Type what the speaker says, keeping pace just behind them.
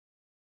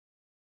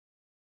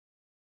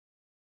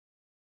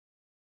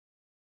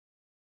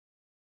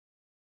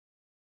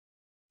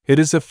It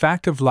is a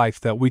fact of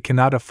life that we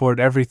cannot afford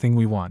everything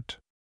we want.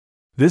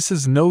 This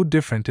is no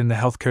different in the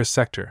healthcare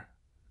sector.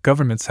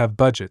 Governments have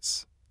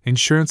budgets,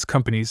 insurance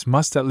companies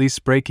must at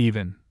least break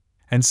even,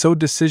 and so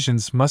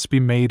decisions must be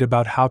made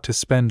about how to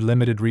spend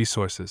limited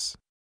resources.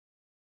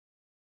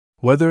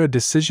 Whether a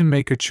decision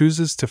maker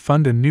chooses to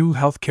fund a new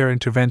healthcare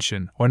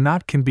intervention or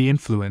not can be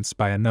influenced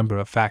by a number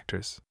of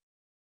factors.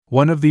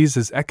 One of these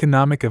is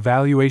economic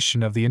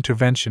evaluation of the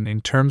intervention in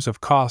terms of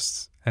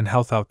costs and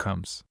health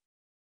outcomes.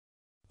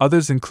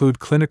 Others include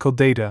clinical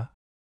data,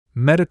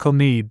 medical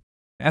need,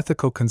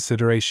 ethical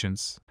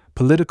considerations,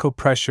 political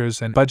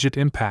pressures, and budget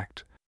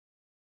impact.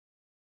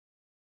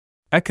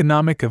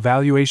 Economic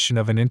evaluation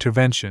of an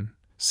intervention,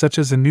 such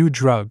as a new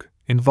drug,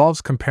 involves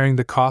comparing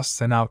the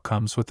costs and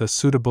outcomes with a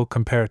suitable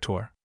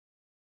comparator.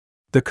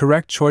 The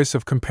correct choice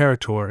of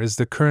comparator is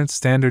the current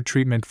standard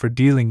treatment for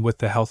dealing with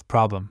the health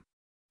problem.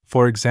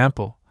 For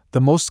example,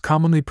 the most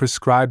commonly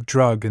prescribed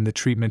drug in the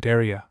treatment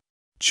area.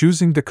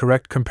 Choosing the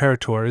correct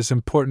comparator is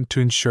important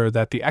to ensure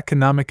that the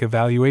economic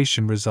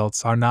evaluation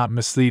results are not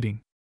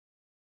misleading.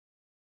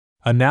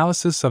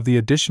 Analysis of the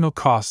additional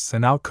costs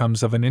and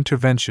outcomes of an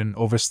intervention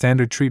over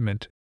standard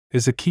treatment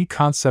is a key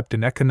concept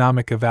in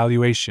economic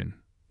evaluation.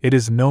 It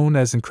is known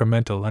as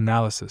incremental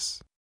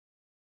analysis.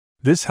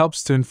 This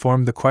helps to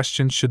inform the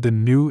question: should the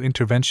new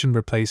intervention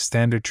replace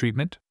standard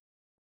treatment?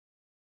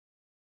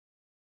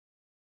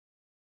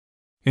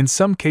 In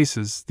some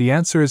cases, the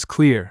answer is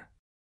clear.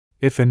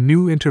 If a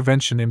new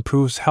intervention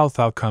improves health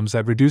outcomes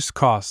at reduced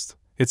cost,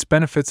 its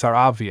benefits are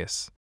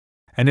obvious.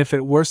 And if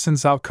it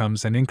worsens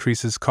outcomes and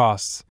increases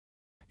costs,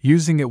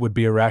 using it would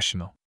be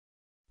irrational.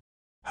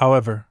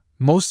 However,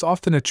 most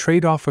often a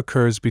trade-off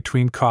occurs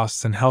between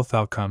costs and health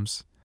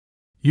outcomes,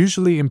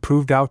 usually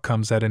improved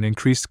outcomes at an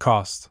increased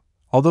cost,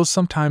 although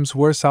sometimes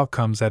worse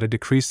outcomes at a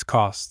decreased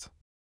cost,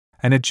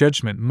 and a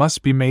judgment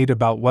must be made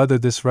about whether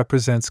this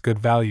represents good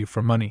value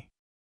for money.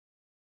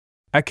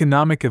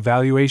 Economic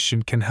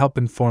evaluation can help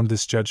inform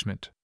this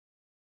judgment.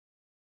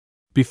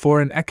 Before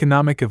an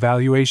economic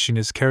evaluation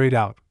is carried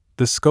out,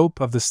 the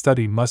scope of the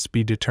study must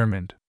be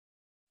determined.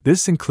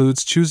 This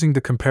includes choosing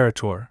the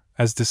comparator,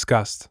 as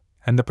discussed,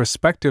 and the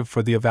perspective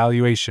for the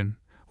evaluation,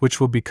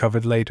 which will be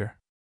covered later.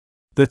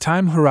 The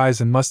time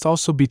horizon must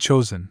also be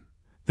chosen.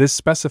 This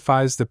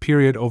specifies the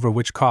period over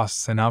which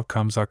costs and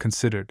outcomes are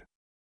considered.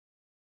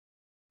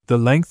 The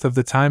length of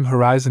the time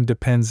horizon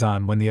depends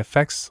on when the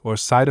effects or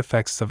side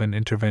effects of an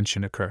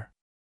intervention occur.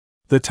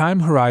 The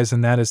time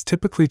horizon that is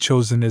typically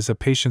chosen is a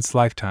patient's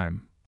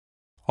lifetime,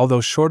 although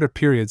shorter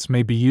periods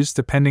may be used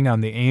depending on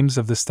the aims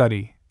of the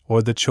study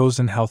or the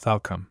chosen health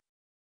outcome.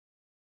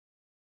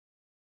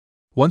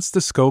 Once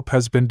the scope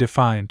has been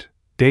defined,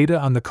 data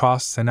on the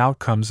costs and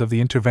outcomes of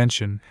the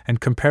intervention and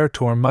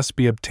comparator must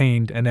be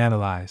obtained and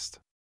analyzed.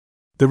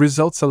 The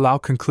results allow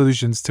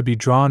conclusions to be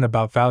drawn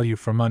about value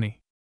for money.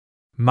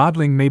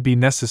 Modeling may be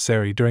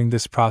necessary during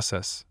this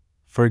process.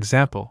 For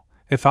example,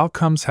 if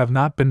outcomes have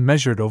not been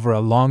measured over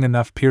a long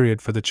enough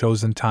period for the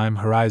chosen time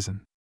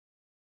horizon.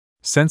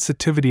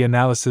 Sensitivity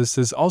analysis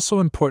is also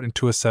important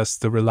to assess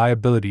the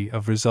reliability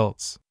of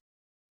results.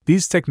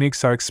 These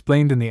techniques are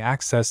explained in the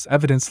Access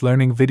Evidence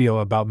Learning video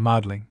about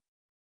modeling.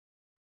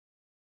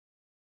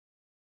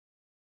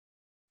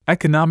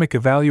 Economic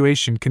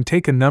evaluation can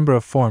take a number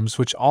of forms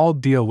which all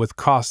deal with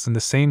costs in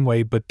the same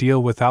way but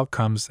deal with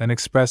outcomes and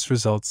express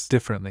results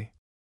differently.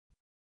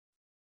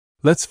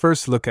 Let's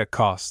first look at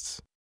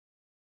costs.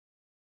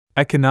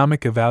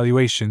 Economic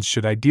evaluations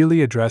should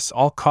ideally address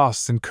all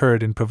costs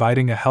incurred in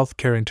providing a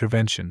healthcare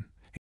intervention,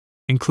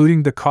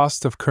 including the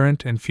cost of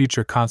current and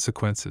future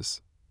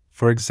consequences,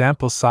 for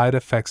example, side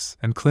effects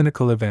and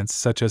clinical events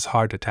such as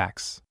heart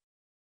attacks.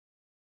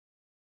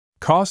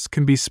 Costs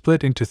can be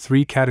split into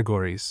three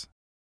categories.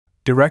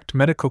 Direct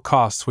medical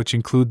costs, which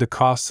include the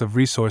costs of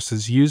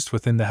resources used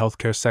within the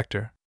healthcare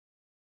sector.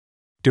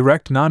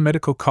 Direct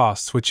non-medical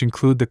costs, which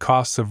include the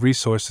costs of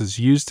resources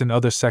used in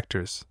other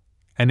sectors.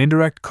 And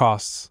indirect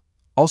costs,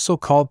 also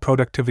called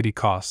productivity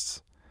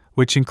costs,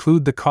 which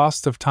include the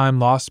cost of time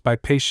lost by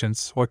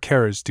patients or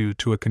carers due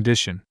to a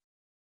condition.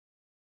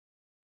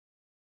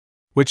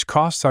 Which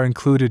costs are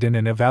included in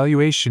an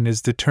evaluation is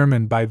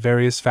determined by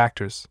various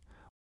factors.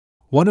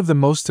 One of the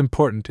most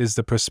important is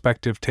the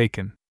perspective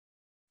taken.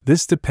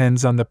 This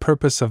depends on the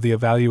purpose of the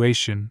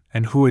evaluation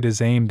and who it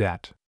is aimed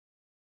at.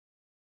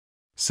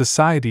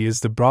 Society is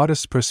the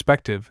broadest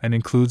perspective and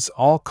includes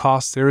all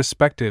costs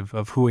irrespective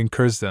of who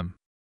incurs them.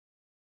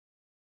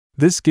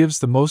 This gives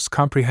the most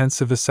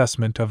comprehensive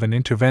assessment of an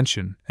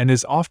intervention and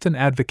is often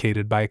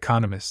advocated by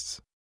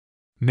economists.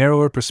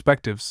 Narrower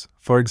perspectives,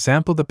 for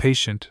example the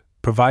patient,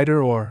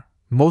 provider or,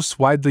 most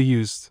widely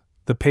used,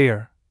 the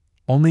payer,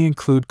 only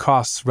include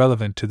costs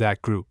relevant to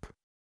that group.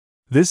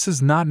 This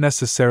is not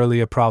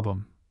necessarily a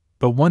problem,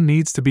 but one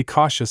needs to be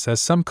cautious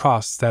as some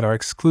costs that are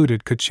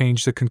excluded could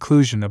change the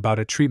conclusion about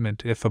a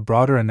treatment if a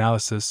broader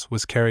analysis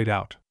was carried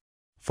out.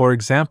 For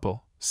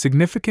example,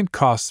 significant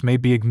costs may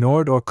be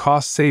ignored or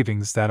cost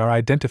savings that are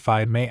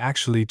identified may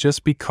actually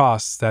just be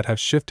costs that have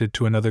shifted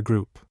to another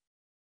group.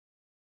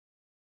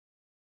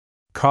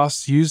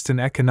 Costs used in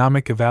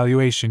economic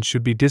evaluation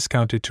should be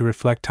discounted to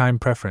reflect time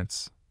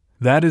preference.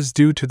 That is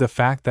due to the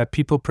fact that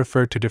people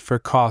prefer to defer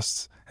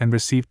costs and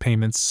receive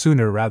payments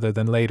sooner rather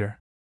than later.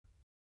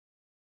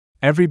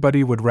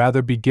 Everybody would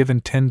rather be given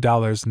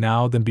 $10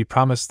 now than be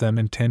promised them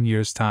in 10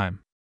 years'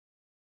 time.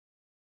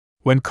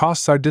 When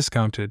costs are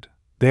discounted,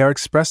 they are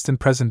expressed in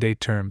present-day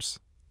terms.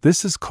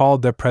 This is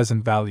called their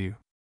present value.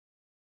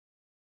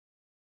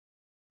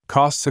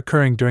 Costs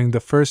occurring during the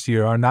first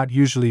year are not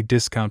usually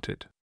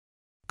discounted.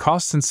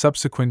 Costs in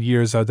subsequent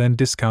years are then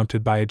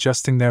discounted by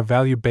adjusting their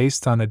value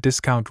based on a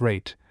discount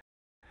rate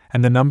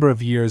and the number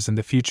of years in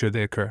the future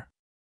they occur.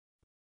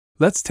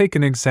 Let's take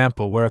an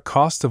example where a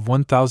cost of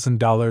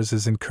 $1,000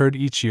 is incurred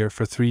each year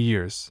for 3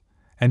 years,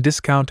 and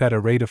discount at a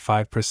rate of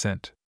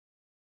 5%.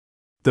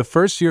 The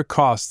first year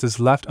cost is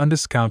left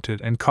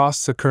undiscounted and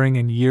costs occurring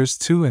in years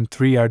 2 and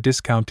 3 are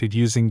discounted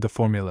using the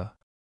formula.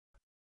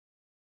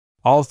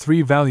 All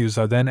three values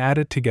are then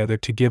added together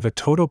to give a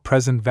total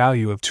present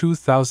value of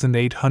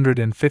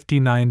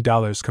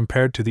 $2,859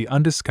 compared to the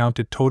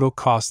undiscounted total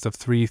cost of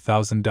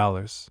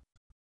 $3,000.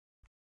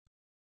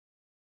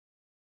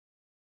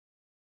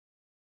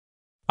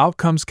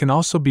 Outcomes can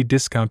also be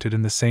discounted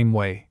in the same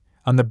way,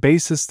 on the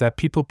basis that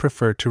people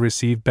prefer to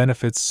receive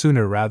benefits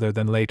sooner rather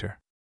than later.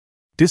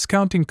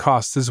 Discounting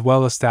costs is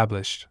well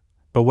established,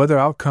 but whether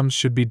outcomes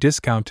should be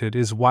discounted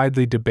is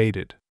widely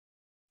debated.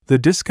 The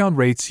discount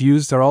rates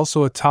used are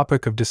also a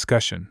topic of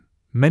discussion.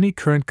 Many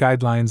current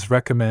guidelines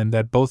recommend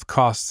that both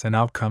costs and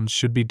outcomes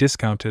should be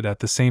discounted at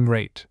the same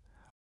rate,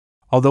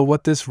 although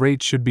what this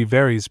rate should be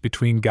varies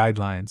between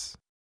guidelines.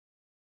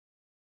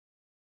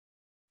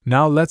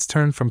 Now let's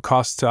turn from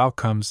costs to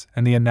outcomes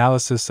and the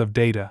analysis of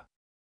data.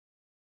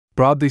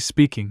 Broadly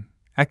speaking,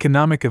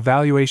 economic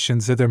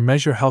evaluations either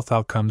measure health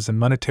outcomes in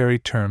monetary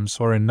terms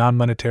or in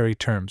non-monetary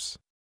terms.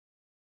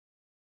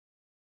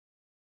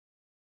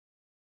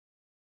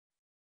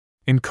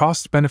 In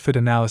cost-benefit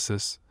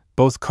analysis,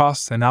 both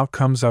costs and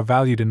outcomes are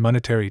valued in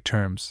monetary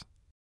terms.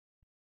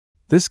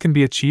 This can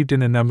be achieved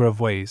in a number of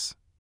ways.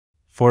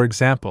 For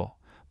example,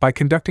 by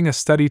conducting a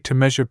study to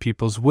measure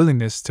people's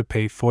willingness to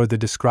pay for the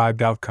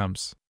described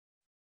outcomes.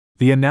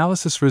 The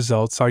analysis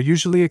results are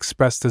usually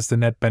expressed as the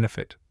net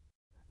benefit,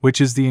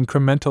 which is the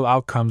incremental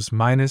outcomes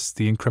minus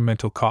the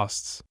incremental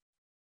costs.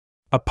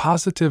 A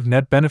positive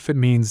net benefit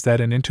means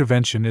that an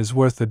intervention is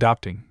worth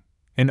adopting.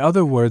 In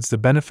other words, the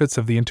benefits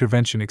of the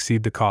intervention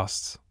exceed the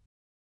costs.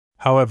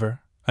 However,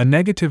 a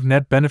negative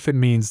net benefit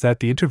means that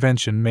the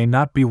intervention may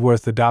not be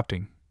worth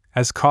adopting,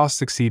 as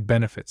costs exceed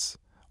benefits,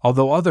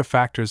 although other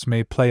factors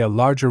may play a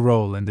larger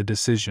role in the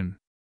decision.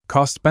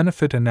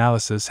 Cost-benefit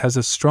analysis has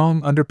a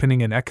strong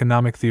underpinning in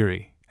economic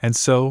theory, and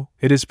so,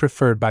 it is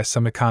preferred by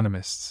some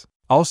economists.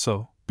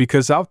 Also,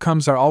 because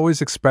outcomes are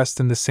always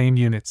expressed in the same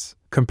units,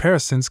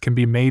 comparisons can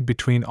be made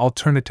between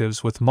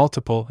alternatives with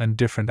multiple and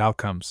different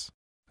outcomes.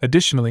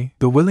 Additionally,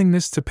 the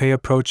willingness to pay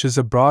approach is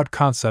a broad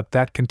concept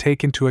that can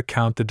take into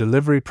account the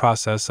delivery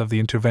process of the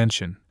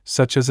intervention,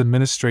 such as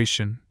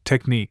administration,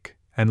 technique,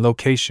 and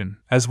location,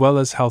 as well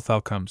as health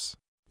outcomes.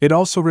 It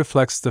also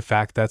reflects the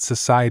fact that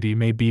society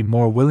may be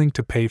more willing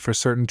to pay for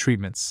certain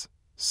treatments,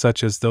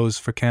 such as those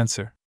for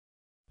cancer.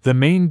 The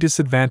main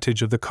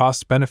disadvantage of the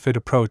cost-benefit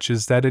approach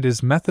is that it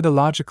is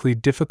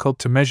methodologically difficult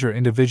to measure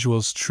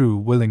individuals' true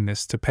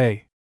willingness to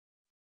pay.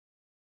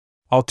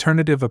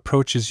 Alternative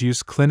approaches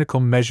use clinical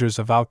measures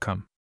of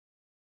outcome.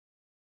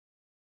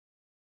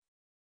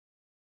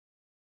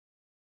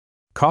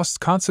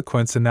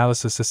 Cost-consequence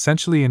analysis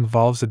essentially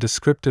involves a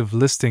descriptive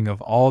listing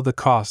of all the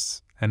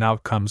costs and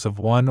outcomes of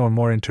one or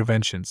more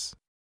interventions.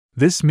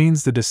 This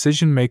means the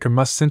decision-maker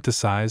must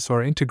synthesize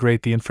or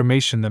integrate the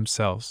information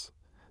themselves,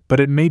 but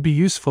it may be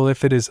useful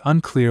if it is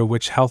unclear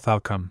which health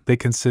outcome they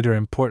consider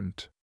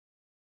important.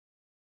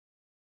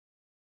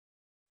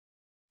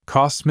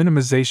 Cost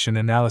minimization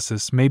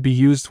analysis may be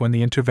used when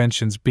the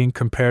interventions being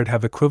compared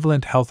have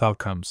equivalent health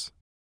outcomes.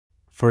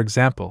 For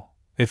example,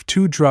 if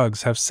two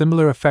drugs have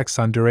similar effects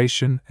on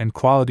duration and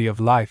quality of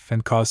life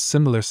and cause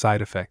similar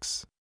side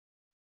effects.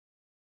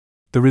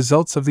 The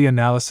results of the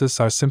analysis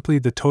are simply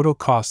the total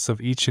costs of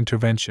each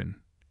intervention,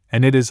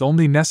 and it is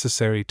only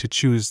necessary to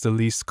choose the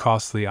least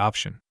costly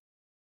option.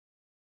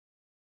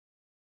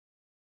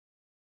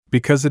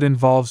 Because it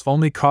involves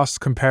only cost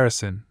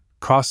comparison,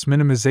 cost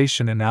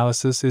minimization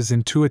analysis is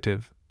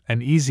intuitive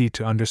and easy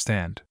to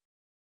understand.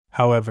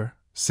 However,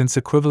 since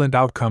equivalent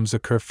outcomes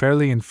occur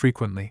fairly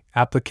infrequently,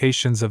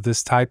 applications of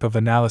this type of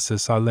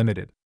analysis are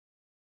limited.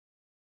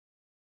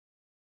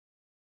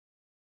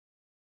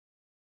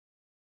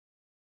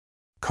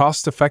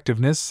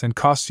 Cost-effectiveness and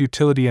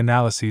cost-utility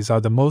analyses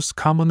are the most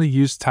commonly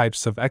used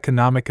types of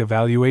economic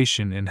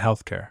evaluation in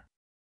healthcare.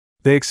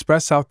 They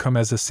express outcome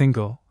as a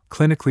single,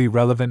 clinically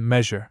relevant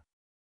measure.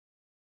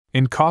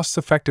 In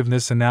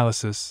cost-effectiveness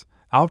analysis,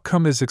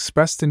 outcome is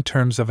expressed in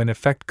terms of an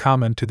effect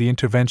common to the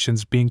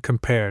interventions being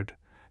compared,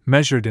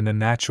 measured in a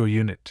natural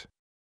unit.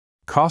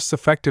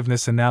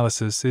 Cost-effectiveness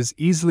analysis is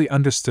easily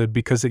understood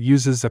because it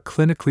uses a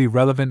clinically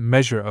relevant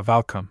measure of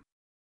outcome.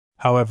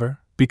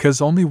 However,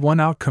 because only one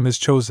outcome is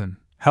chosen,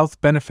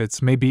 health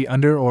benefits may be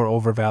under or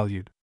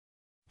overvalued.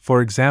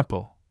 For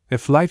example,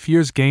 if life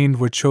years gained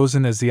were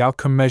chosen as the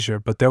outcome measure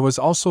but there was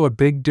also a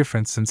big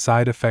difference in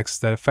side effects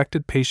that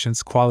affected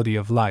patients' quality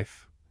of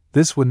life,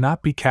 this would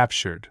not be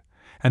captured,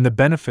 and the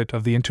benefit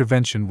of the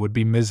intervention would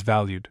be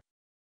misvalued.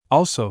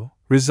 Also,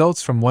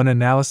 results from one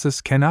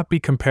analysis cannot be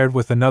compared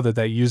with another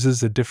that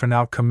uses a different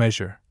outcome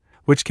measure,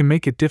 which can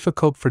make it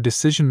difficult for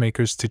decision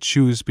makers to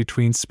choose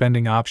between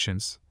spending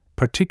options,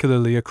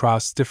 particularly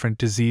across different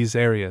disease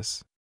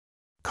areas.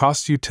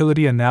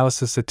 Cost-utility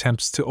analysis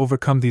attempts to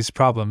overcome these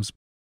problems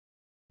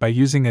by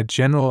using a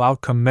general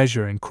outcome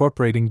measure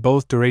incorporating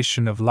both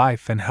duration of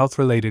life and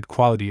health-related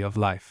quality of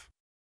life.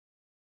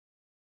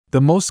 The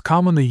most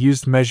commonly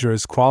used measure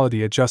is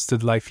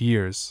quality-adjusted life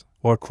years,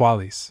 or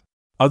QALYs.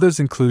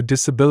 Others include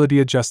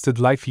disability-adjusted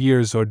life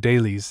years or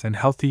DALYs and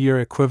healthy year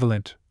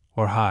equivalent,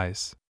 or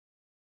HIEs.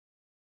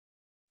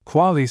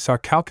 QALYs are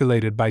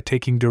calculated by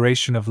taking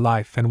duration of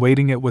life and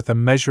weighting it with a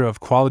measure of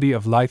quality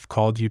of life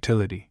called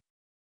utility.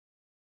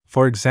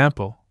 For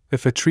example,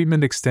 if a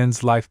treatment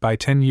extends life by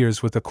 10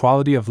 years with a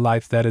quality of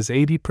life that is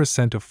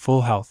 80% of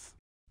full health,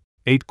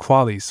 8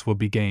 QALYs will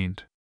be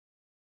gained.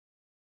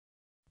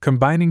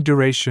 Combining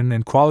duration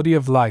and quality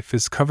of life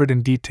is covered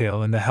in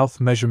detail in the Health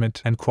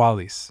Measurement and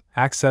QALYs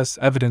Access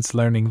Evidence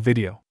Learning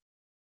video.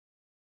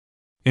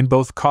 In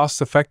both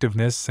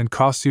cost-effectiveness and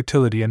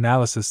cost-utility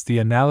analysis, the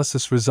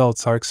analysis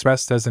results are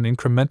expressed as an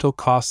incremental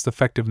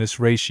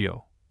cost-effectiveness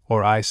ratio,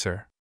 or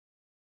ICER.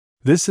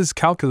 This is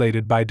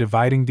calculated by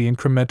dividing the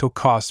incremental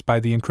cost by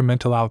the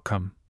incremental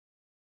outcome,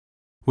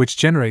 which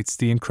generates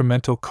the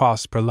incremental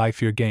cost per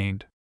life year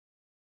gained.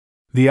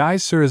 The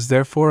ICER is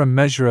therefore a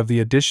measure of the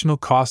additional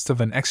cost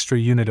of an extra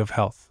unit of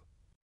health.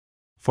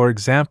 For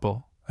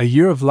example, a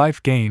year of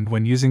life gained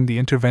when using the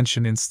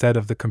intervention instead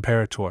of the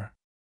comparator.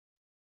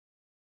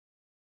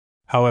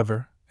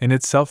 However, in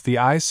itself the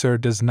ICER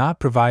does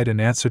not provide an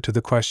answer to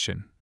the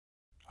question,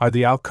 are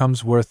the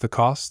outcomes worth the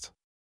cost?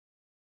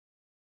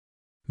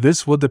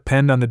 This will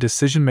depend on the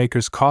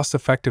decision-maker's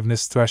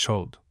cost-effectiveness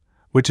threshold,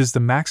 which is the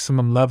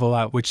maximum level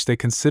at which they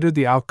consider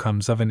the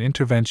outcomes of an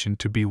intervention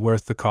to be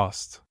worth the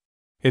cost.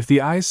 If the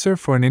ICER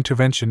for an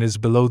intervention is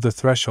below the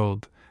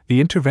threshold,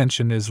 the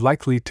intervention is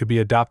likely to be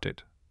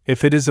adopted.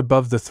 If it is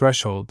above the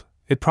threshold,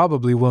 it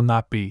probably will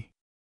not be.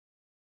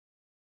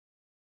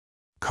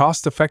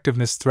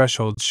 Cost-effectiveness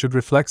thresholds should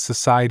reflect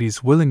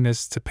society's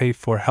willingness to pay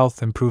for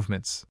health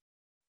improvements.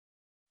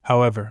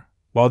 However,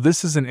 while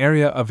this is an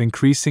area of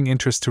increasing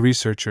interest to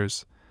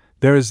researchers,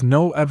 there is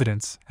no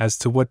evidence as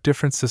to what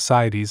different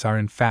societies are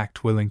in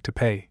fact willing to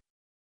pay.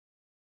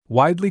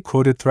 Widely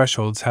quoted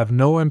thresholds have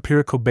no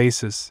empirical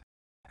basis,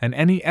 and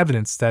any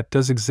evidence that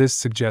does exist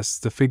suggests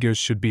the figures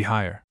should be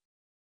higher.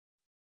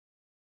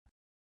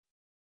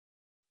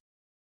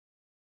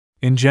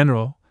 In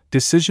general,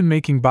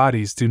 decision-making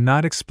bodies do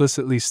not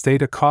explicitly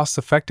state a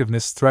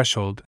cost-effectiveness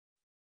threshold,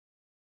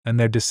 and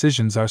their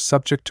decisions are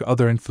subject to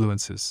other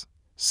influences,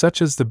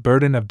 such as the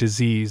burden of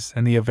disease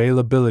and the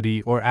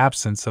availability or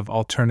absence of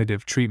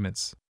alternative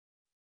treatments.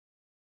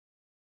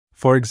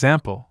 For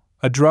example,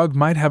 a drug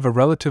might have a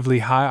relatively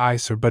high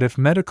ICER, but if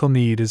medical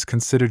need is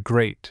considered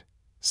great,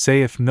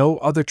 say if no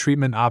other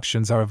treatment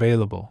options are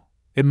available,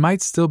 it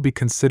might still be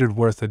considered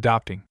worth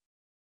adopting.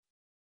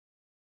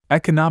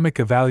 Economic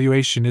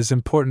evaluation is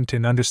important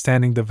in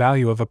understanding the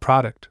value of a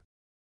product,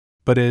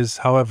 but is,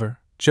 however,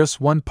 just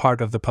one part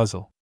of the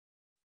puzzle.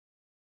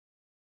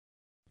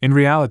 In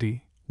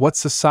reality, what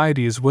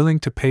society is willing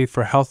to pay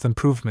for health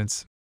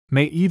improvements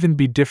may even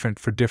be different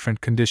for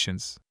different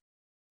conditions.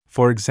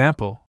 For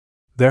example,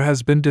 there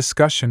has been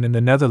discussion in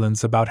the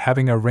Netherlands about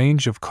having a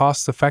range of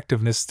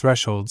cost-effectiveness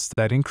thresholds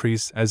that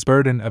increase as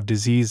burden of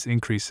disease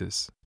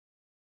increases.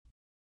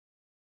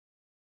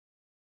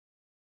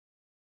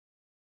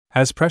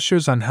 As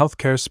pressures on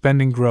healthcare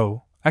spending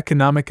grow,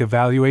 economic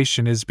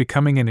evaluation is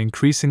becoming an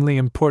increasingly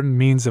important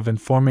means of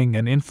informing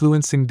and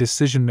influencing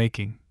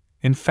decision-making.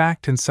 In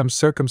fact, in some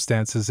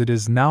circumstances it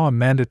is now a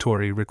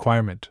mandatory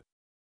requirement.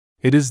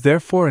 It is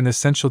therefore an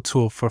essential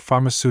tool for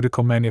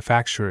pharmaceutical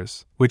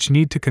manufacturers, which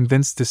need to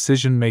convince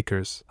decision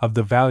makers of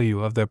the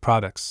value of their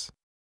products.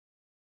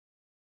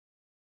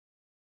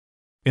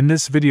 In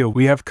this video,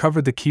 we have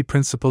covered the key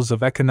principles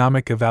of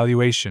economic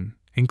evaluation,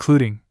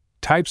 including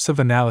types of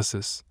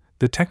analysis,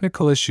 the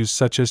technical issues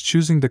such as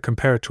choosing the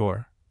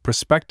comparator,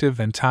 perspective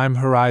and time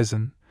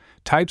horizon,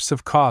 types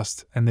of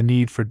cost, and the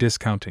need for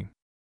discounting.